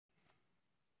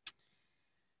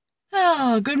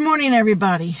Oh, good morning,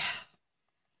 everybody.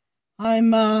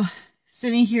 I'm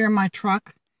sitting here in my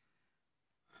truck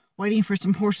waiting for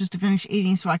some horses to finish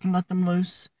eating so I can let them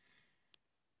loose.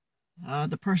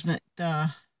 The person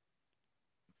that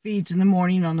feeds in the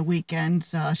morning on the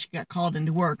weekends, she got called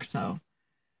into work, so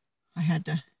I had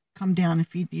to come down and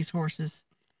feed these horses.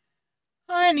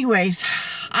 Anyways,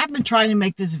 I've been trying to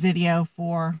make this video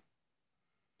for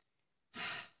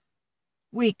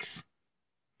weeks.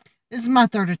 This is my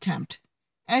third attempt.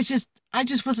 And I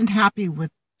just wasn't happy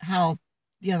with how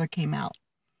the other came out.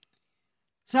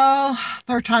 So,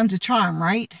 third time's a charm,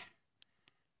 right?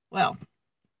 Well,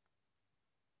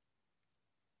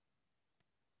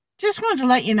 just wanted to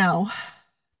let you know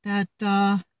that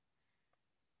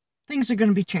things are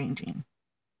going to be changing.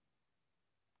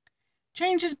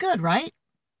 Change is good, right?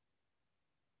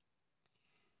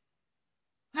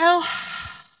 Well,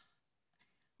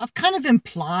 I've kind of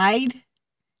implied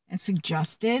and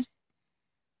suggested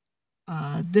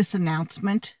this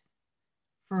announcement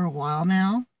for a while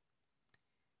now,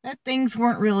 that things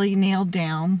weren't really nailed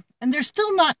down, and they're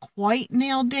still not quite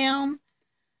nailed down.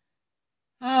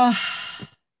 I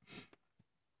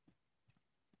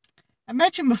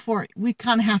mentioned before, we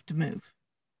kind of have to move.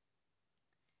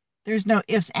 There's no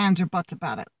ifs, ands, or buts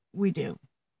about it. We do.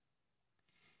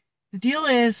 The deal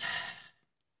is,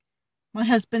 my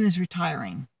husband is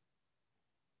retiring.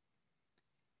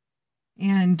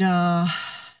 And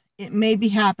it may be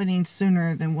happening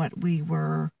sooner than what we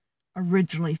were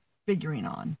originally figuring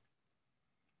on.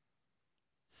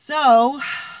 So,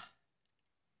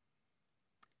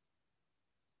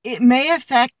 it may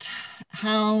affect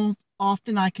how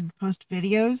often I can post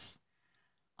videos.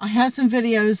 I have some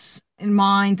videos in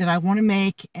mind that I want to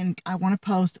make and I want to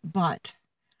post, but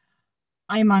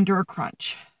I'm under a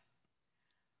crunch.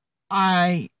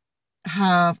 I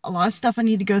have a lot of stuff I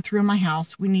need to go through in my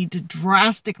house. We need to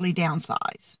drastically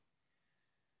downsize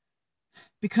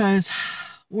because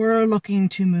we're looking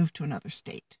to move to another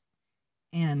state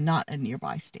and not a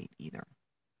nearby state either.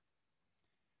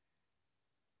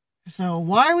 So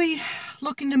why are we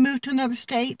looking to move to another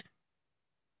state?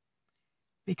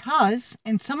 Because,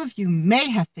 and some of you may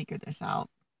have figured this out,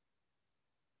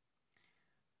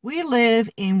 we live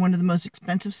in one of the most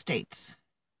expensive states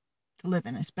to live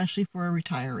in, especially for a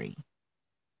retiree.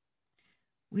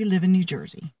 We live in New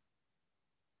Jersey.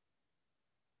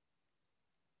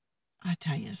 I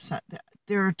tell you,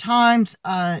 there are times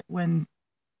when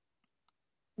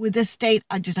with this state,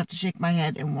 I just have to shake my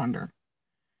head and wonder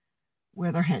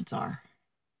where their heads are.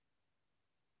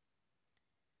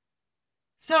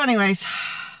 So anyways,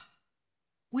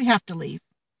 we have to leave.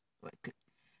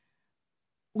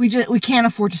 We can't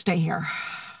afford to stay here.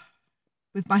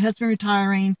 With my husband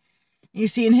retiring, you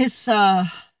see in his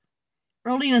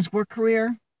early in his work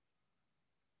career,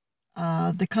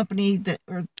 the company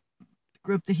or the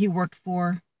group that he worked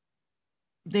for,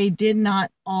 they did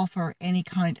not offer any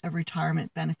kind of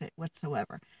retirement benefit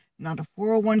whatsoever. Not a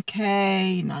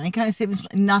 401k, not any kind of savings,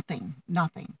 nothing.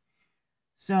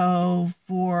 So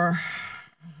for,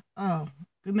 good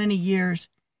many years,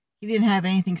 he didn't have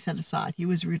anything set aside. He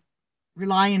was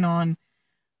relying on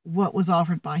what was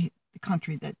offered by the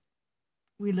country that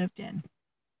we lived in.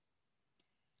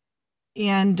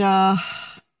 And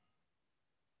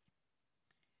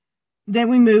then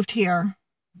we moved here,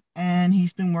 and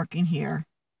he's been working here.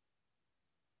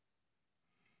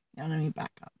 Now let me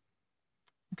back up.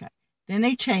 Okay. Then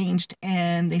they changed,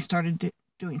 and they started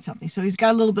doing something. So he's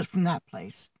got a little bit from that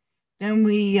place. Then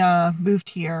we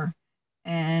moved here,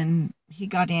 and he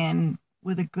got in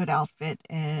with a good outfit,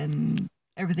 and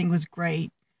everything was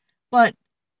great. But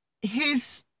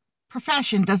his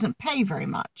profession doesn't pay very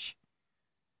much.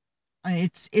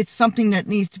 It's something that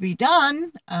needs to be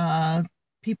done.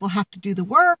 People have to do the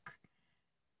work,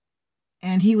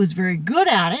 and he was very good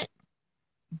at it,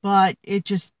 but it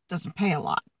just doesn't pay a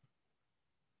lot.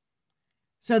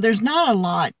 So there's not a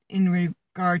lot in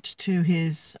regards to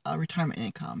his retirement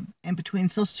income, and between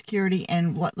Social Security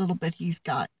and what little bit he's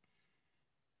got.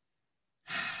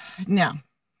 No,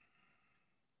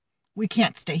 we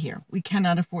can't stay here. We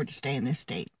cannot afford to stay in this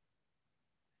state.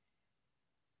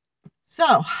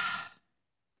 So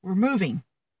we're moving.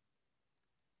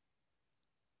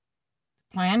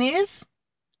 The plan is,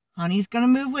 honey's going to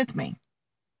move with me.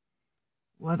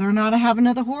 Whether or not I have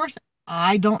another horse,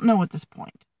 I don't know at this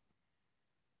point.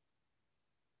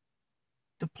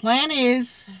 The plan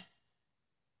is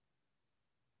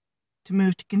to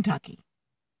move to Kentucky.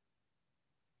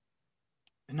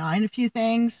 Been eyeing a few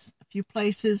things, a few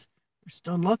places. We're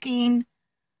still looking.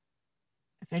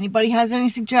 If anybody has any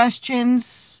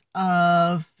suggestions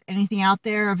of anything out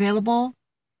there available,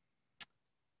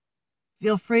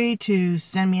 feel free to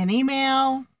send me an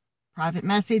email, private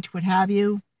message, what have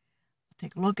you.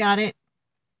 Take a look at it.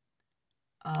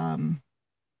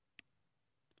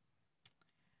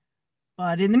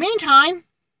 But in the meantime,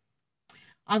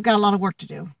 I've got a lot of work to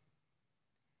do.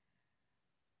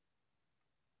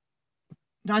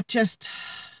 Not just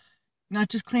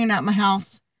clearing out my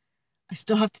house. I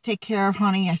still have to take care of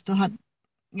Honey. I still have,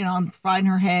 I'm frying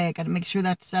her hay. I got to make sure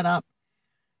that's set up.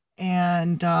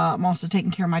 And I'm also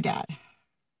taking care of my dad.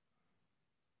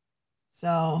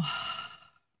 So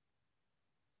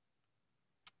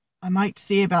I might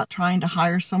see about trying to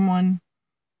hire someone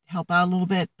to help out a little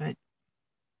bit, but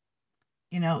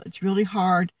it's really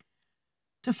hard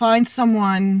to find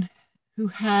someone who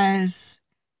has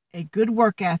a good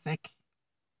work ethic,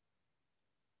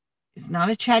 is not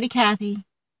a chatty Cathy,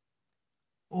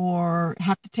 or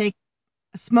have to take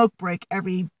a smoke break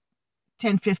every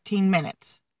 10-15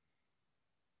 minutes.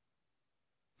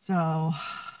 So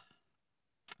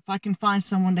if I can find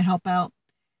someone to help out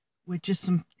with just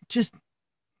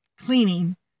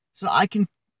cleaning so I can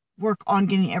work on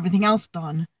getting everything else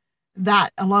done,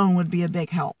 that alone would be a big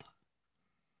help.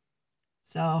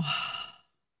 So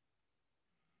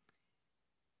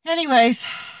anyways,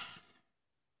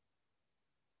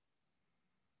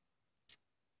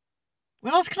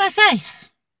 what else can I say?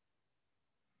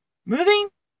 Moving.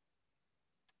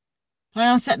 Plan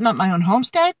on setting up my own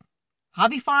homestead,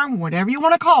 hobby farm, whatever you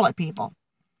want to call it, people.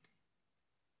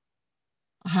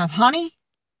 I have Honey.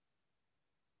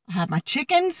 I have my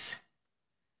chickens.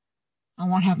 I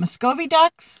want to have Muscovy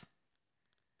ducks.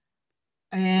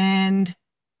 And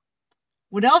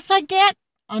what else I get,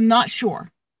 I'm not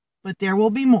sure. But there will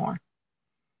be more.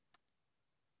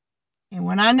 And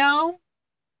when I know,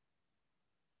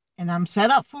 and I'm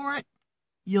set up for it,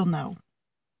 you'll know.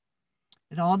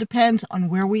 It all depends on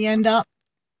where we end up,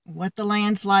 what the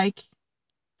land's like,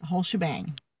 the whole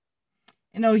shebang.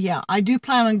 And oh yeah, I do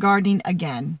plan on gardening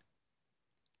again.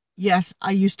 Yes,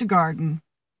 I used to garden.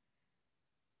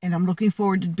 And I'm looking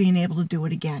forward to being able to do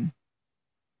it again.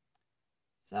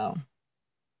 So,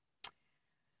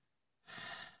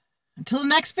 until the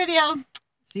next video,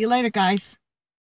 see you later, guys.